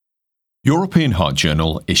European Heart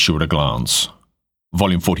Journal Issue at a Glance,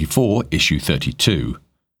 Volume 44, Issue 32.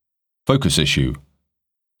 Focus Issue: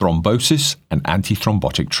 Thrombosis and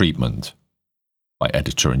Antithrombotic Treatment, by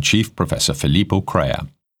Editor-in-Chief Professor Filippo Crea.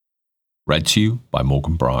 Read to you by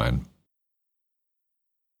Morgan Bryan.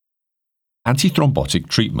 Antithrombotic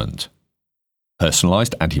treatment,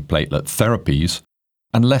 personalized antiplatelet therapies,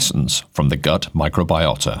 and lessons from the gut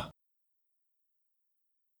microbiota.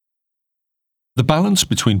 The balance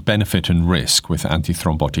between benefit and risk with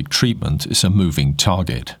antithrombotic treatment is a moving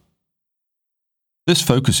target. This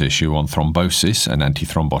focus issue on thrombosis and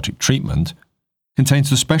antithrombotic treatment contains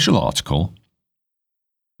the special article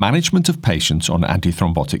Management of Patients on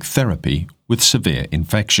Antithrombotic Therapy with Severe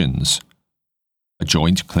Infections, a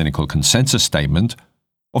joint clinical consensus statement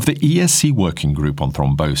of the ESC Working Group on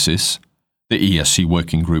Thrombosis, the ESC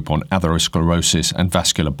Working Group on Atherosclerosis and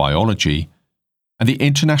Vascular Biology, and the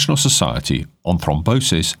International Society on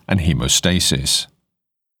Thrombosis and Hemostasis,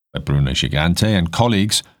 by Bruno Gigante and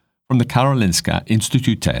colleagues from the Karolinska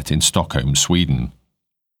Institutet in Stockholm, Sweden.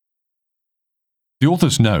 The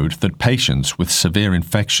authors note that patients with severe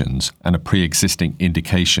infections and a pre-existing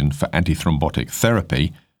indication for antithrombotic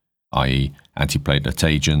therapy, i.e. antiplatelet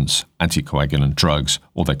agents, anticoagulant drugs,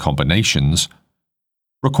 or their combinations,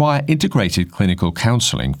 require integrated clinical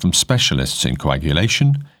counseling from specialists in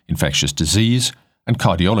coagulation, infectious disease, and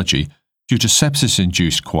cardiology due to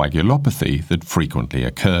sepsis-induced coagulopathy that frequently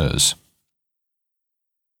occurs.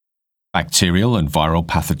 Bacterial and viral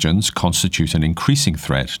pathogens constitute an increasing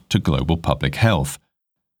threat to global public health,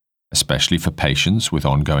 especially for patients with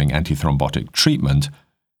ongoing antithrombotic treatment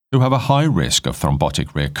who have a high risk of thrombotic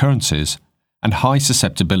reoccurrences and high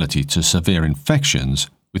susceptibility to severe infections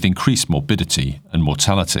with increased morbidity and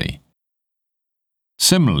mortality.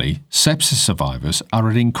 Similarly, sepsis survivors are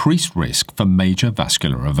at increased risk for major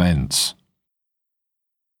vascular events.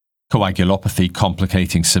 Coagulopathy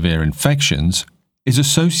complicating severe infections is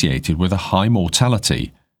associated with a high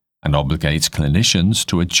mortality and obligates clinicians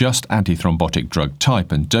to adjust antithrombotic drug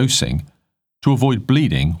type and dosing to avoid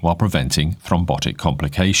bleeding while preventing thrombotic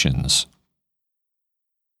complications.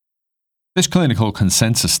 This clinical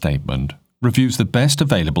consensus statement reviews the best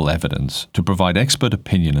available evidence to provide expert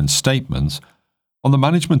opinion and statements on the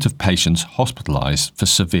management of patients hospitalized for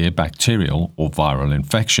severe bacterial or viral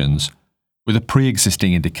infections with a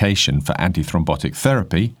pre-existing indication for antithrombotic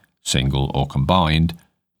therapy, single or combined,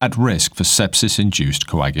 at risk for sepsis-induced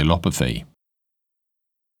coagulopathy.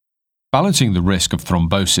 Balancing the risk of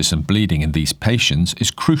thrombosis and bleeding in these patients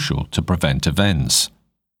is crucial to prevent events,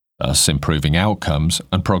 thus improving outcomes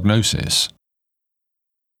and prognosis.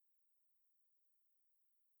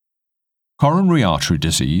 Coronary artery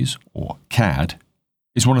disease, or CAD,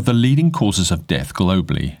 is one of the leading causes of death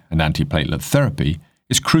globally, and antiplatelet therapy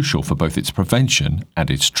is crucial for both its prevention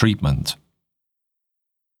and its treatment.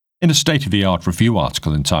 In a state-of-the-art review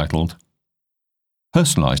article entitled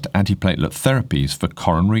Personalized Antiplatelet Therapies for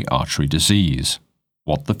Coronary Artery Disease: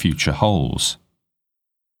 What the Future Holds,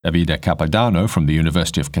 Davide Capodanno from the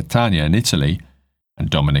University of Catania in Italy and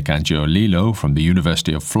Dominic Angiolillo from the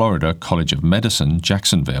University of Florida College of Medicine,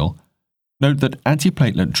 Jacksonville, note that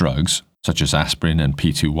antiplatelet drugs, such as aspirin and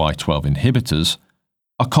P2Y12 inhibitors,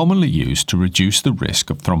 are commonly used to reduce the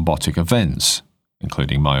risk of thrombotic events,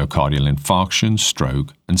 including myocardial infarction,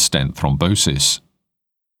 stroke, and stent thrombosis.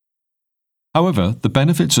 However, the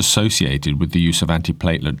benefits associated with the use of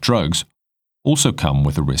antiplatelet drugs also come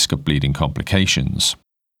with a risk of bleeding complications.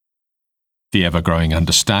 The ever-growing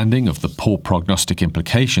understanding of the poor prognostic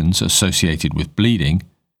implications associated with bleeding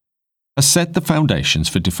has set the foundations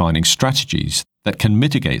for defining strategies that can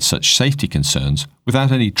mitigate such safety concerns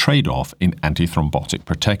without any trade-off in antithrombotic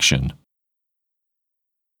protection.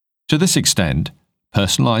 To this extent,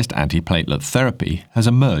 personalized antiplatelet therapy has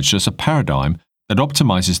emerged as a paradigm that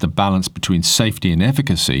optimizes the balance between safety and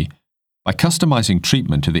efficacy by customizing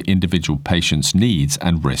treatment to the individual patient's needs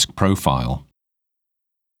and risk profile.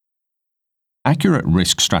 Accurate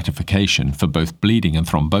risk stratification for both bleeding and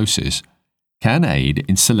thrombosis can aid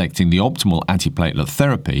in selecting the optimal antiplatelet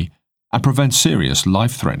therapy and prevent serious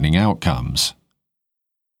life-threatening outcomes.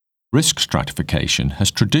 Risk stratification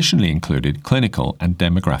has traditionally included clinical and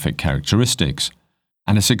demographic characteristics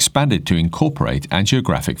and has expanded to incorporate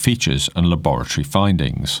angiographic features and laboratory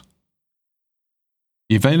findings.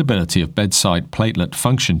 The availability of bedside platelet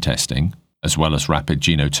function testing, as well as rapid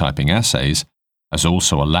genotyping assays, has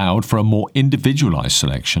also allowed for a more individualized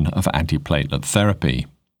selection of antiplatelet therapy.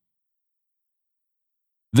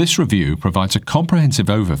 This review provides a comprehensive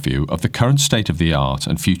overview of the current state-of-the-art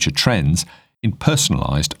and future trends in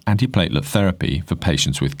personalized antiplatelet therapy for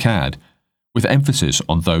patients with CAD, with emphasis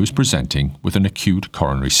on those presenting with an acute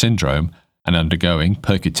coronary syndrome and undergoing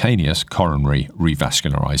percutaneous coronary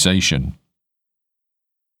revascularization.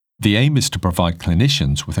 The aim is to provide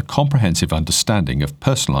clinicians with a comprehensive understanding of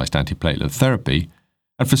personalized antiplatelet therapy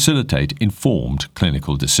and facilitate informed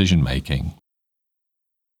clinical decision-making.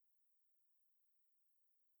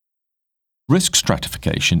 Risk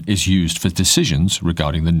stratification is used for decisions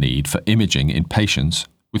regarding the need for imaging in patients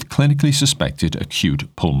with clinically suspected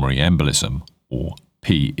acute pulmonary embolism, or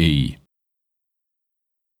PE.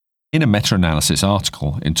 In a meta-analysis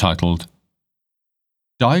article entitled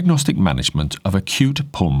Diagnostic Management of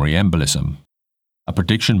Acute Pulmonary Embolism, a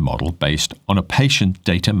prediction model based on a patient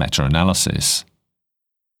data meta-analysis,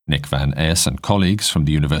 Nick van Es and colleagues from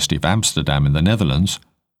the University of Amsterdam in the Netherlands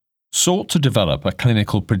sought to develop a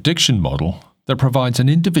clinical prediction model that provides an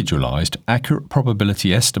individualized, accurate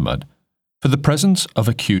probability estimate for the presence of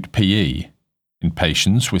acute PE in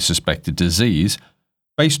patients with suspected disease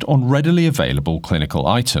based on readily available clinical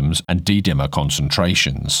items and D-dimer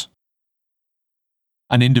concentrations.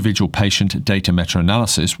 An individual patient data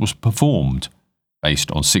meta-analysis was performed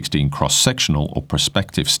based on 16 cross-sectional or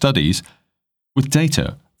prospective studies with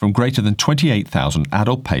data from greater than 28,000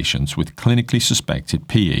 adult patients with clinically suspected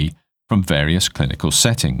PE from various clinical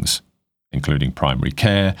settings, including primary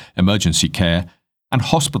care, emergency care, and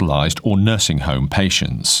hospitalized or nursing home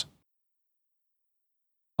patients.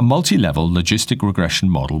 A multi-level logistic regression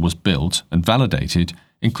model was built and validated,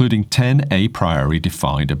 including 10 a priori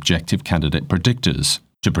defined objective candidate predictors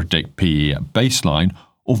to predict PE at baseline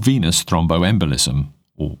or venous thromboembolism,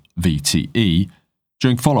 or VTE,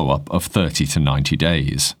 during follow-up of 30 to 90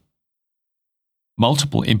 days.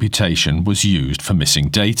 Multiple imputation was used for missing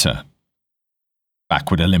data.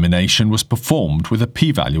 Backward elimination was performed with a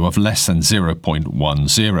p-value of less than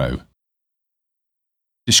 0.10.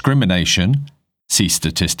 Discrimination,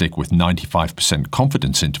 C-statistic with 95%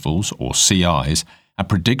 confidence intervals, or CIs, and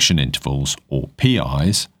prediction intervals, or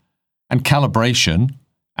PIs, and calibration,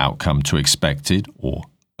 outcome to expected, or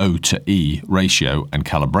O to E ratio and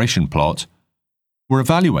calibration plot, were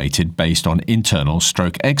evaluated based on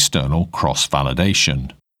internal/external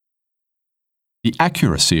cross-validation. The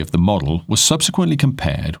accuracy of the model was subsequently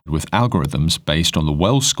compared with algorithms based on the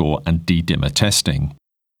Wells score and D-dimer testing.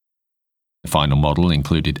 The final model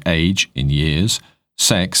included age in years,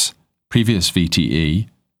 sex, previous VTE,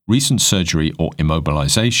 recent surgery or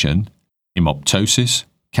immobilization, hemoptysis,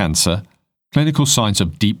 cancer, clinical signs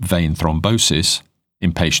of deep vein thrombosis,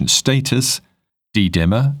 inpatient status,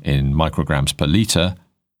 D-dimer in micrograms per liter,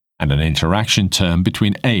 and an interaction term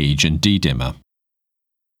between age and D-dimer.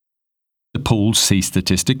 The pooled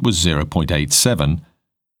C-statistic was 0.87,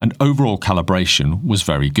 and overall calibration was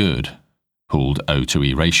very good, pooled O to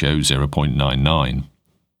E ratio 0.99.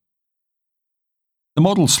 The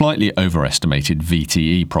model slightly overestimated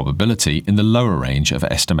VTE probability in the lower range of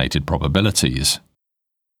estimated probabilities.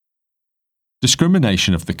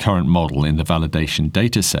 Discrimination of the current model in the validation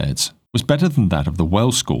datasets was better than that of the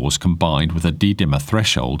Wells scores combined with a D-dimer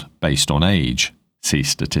threshold based on age,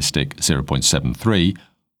 C-statistic 0.73,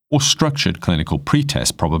 or structured clinical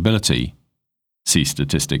pretest probability,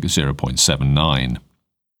 C-statistic 0.79.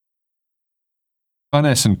 Van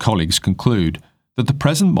Es and colleagues conclude that the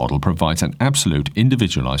present model provides an absolute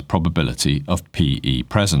individualized probability of PE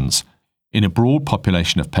presence in a broad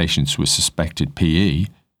population of patients with suspected PE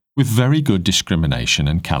with very good discrimination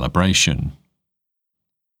and calibration.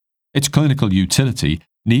 Its clinical utility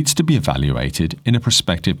needs to be evaluated in a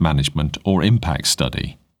prospective management or impact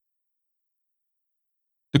study.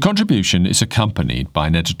 The contribution is accompanied by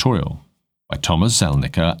an editorial by Thomas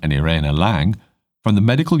Zelnicker and Irena Lang from the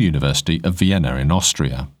Medical University of Vienna in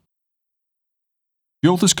Austria. The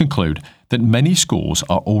authors conclude that many scores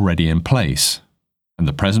are already in place, and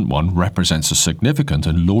the present one represents a significant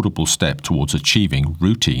and laudable step towards achieving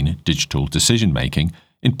routine digital decision-making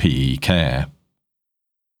in PE care.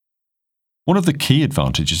 One of the key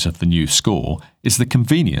advantages of the new score is the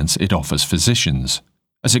convenience it offers physicians,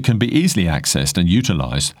 as it can be easily accessed and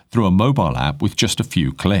utilized through a mobile app with just a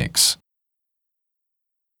few clicks.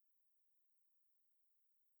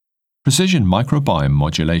 Precision microbiome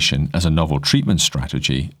modulation as a novel treatment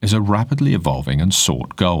strategy is a rapidly evolving and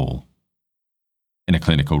sought goal. In a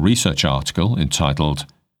clinical research article entitled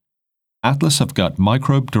Atlas of Gut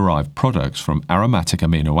Microbe-Derived Products from Aromatic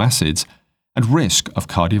Amino Acids and Risk of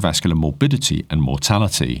Cardiovascular Morbidity and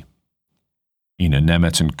Mortality, Ina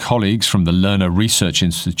Nemeth and colleagues from the Lerner Research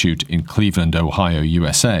Institute in Cleveland, Ohio,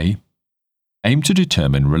 USA, aim to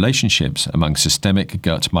determine relationships among systemic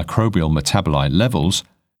gut microbial metabolite levels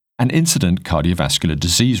and incident cardiovascular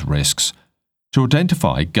disease risks to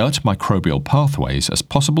identify gut microbial pathways as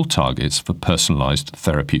possible targets for personalized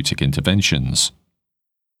therapeutic interventions.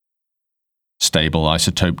 Stable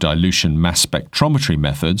isotope dilution mass spectrometry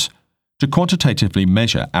methods to quantitatively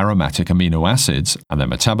measure aromatic amino acids and their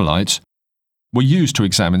metabolites were used to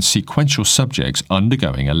examine sequential subjects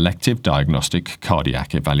undergoing elective diagnostic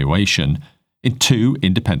cardiac evaluation in 2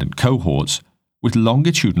 independent cohorts with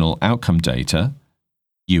longitudinal outcome data,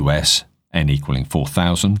 US n equaling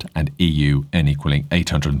 4,000 and EU n equaling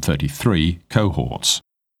 833 cohorts.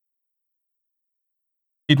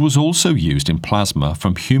 It was also used in plasma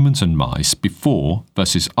from humans and mice before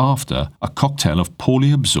versus after a cocktail of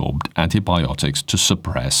poorly absorbed antibiotics to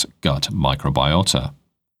suppress gut microbiota.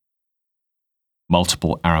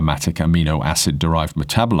 Multiple aromatic amino acid-derived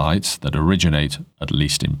metabolites that originate, at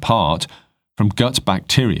least in part, from gut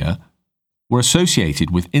bacteria were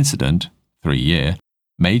associated with incident, 3-year,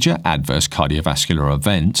 major adverse cardiovascular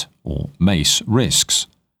event, or MACE risks,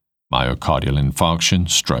 myocardial infarction,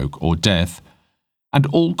 stroke, or death, and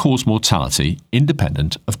all-cause mortality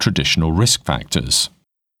independent of traditional risk factors.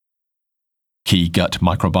 Key gut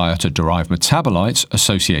microbiota-derived metabolites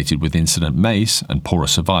associated with incident MACE and poorer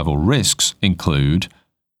survival risks include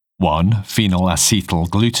 1.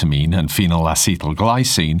 Phenylacetylglutamine and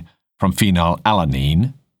phenylacetylglycine from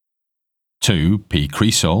phenylalanine, 2.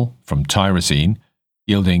 P-cresol from tyrosine,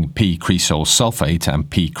 yielding P-cresol sulfate and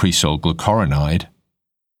P-cresol glucuronide,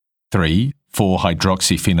 3.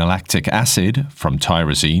 4-hydroxyphenolactic acid from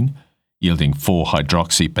tyrosine, yielding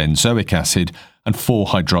 4-hydroxybenzoic acid and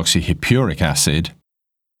 4-hydroxyhippuric acid,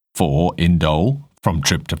 4. Indole from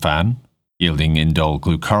tryptophan, yielding indole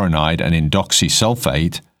glucuronide and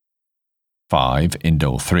indoxysulfate, 5.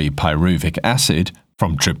 Indole 3-pyruvic acid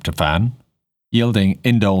from tryptophan, yielding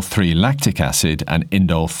indole 3-lactic acid and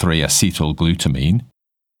indole 3-acetylglutamine,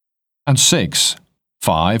 and 6.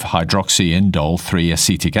 5-hydroxyindole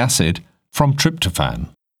 3-acetic acid from tryptophan.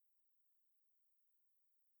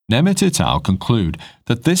 Nemeth et al. Conclude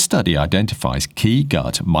that this study identifies key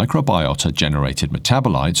gut microbiota-generated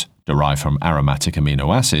metabolites derived from aromatic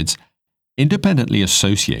amino acids independently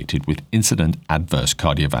associated with incident adverse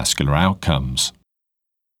cardiovascular outcomes.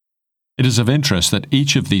 It is of interest that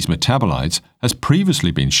each of these metabolites has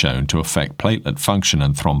previously been shown to affect platelet function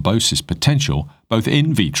and thrombosis potential both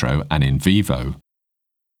in vitro and in vivo.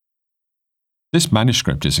 This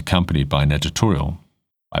manuscript is accompanied by an editorial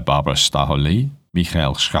by Barbara Staholi,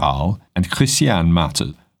 Michael Schaal, and Christiane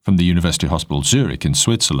Matte from the University Hospital Zurich in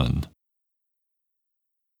Switzerland.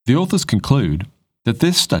 The authors conclude that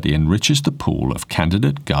this study enriches the pool of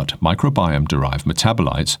candidate gut microbiome-derived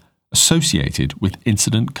metabolites associated with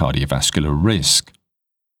incident cardiovascular risk.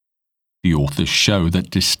 The authors show that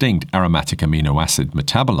distinct aromatic amino acid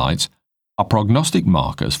metabolites are prognostic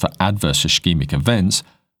markers for adverse ischemic events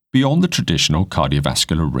beyond the traditional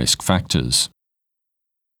cardiovascular risk factors.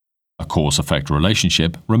 A cause-effect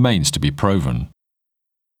relationship remains to be proven.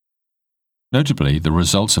 Notably, the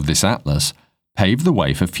results of this atlas pave the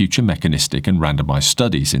way for future mechanistic and randomized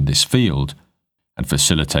studies in this field and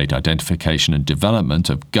facilitate identification and development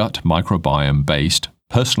of gut microbiome-based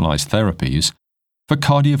personalized therapies for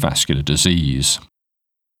cardiovascular disease.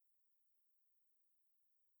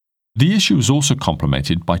 The issue is also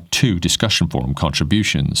complemented by 2 discussion forum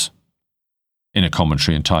contributions. In a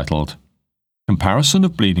commentary entitled Comparison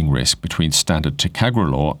of Bleeding Risk Between Standard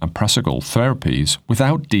Ticagrelor and Prasugrel Therapies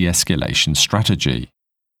Without De-Escalation Strategy,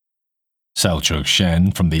 Selçuk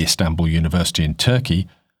Şen from the Istanbul University in Turkey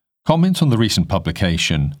comments on the recent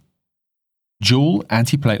publication Dual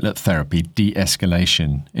Antiplatelet Therapy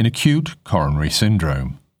De-Escalation in Acute Coronary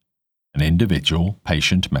Syndrome, an Individual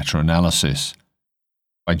Patient Meta-Analysis,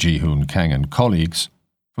 by Ji-Hoon Kang and colleagues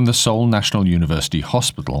from the Seoul National University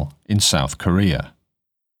Hospital in South Korea.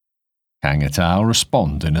 Kang et al.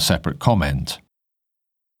 Respond in a separate comment.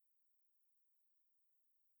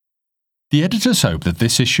 The editors hope that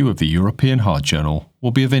this issue of the European Heart Journal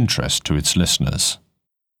will be of interest to its listeners.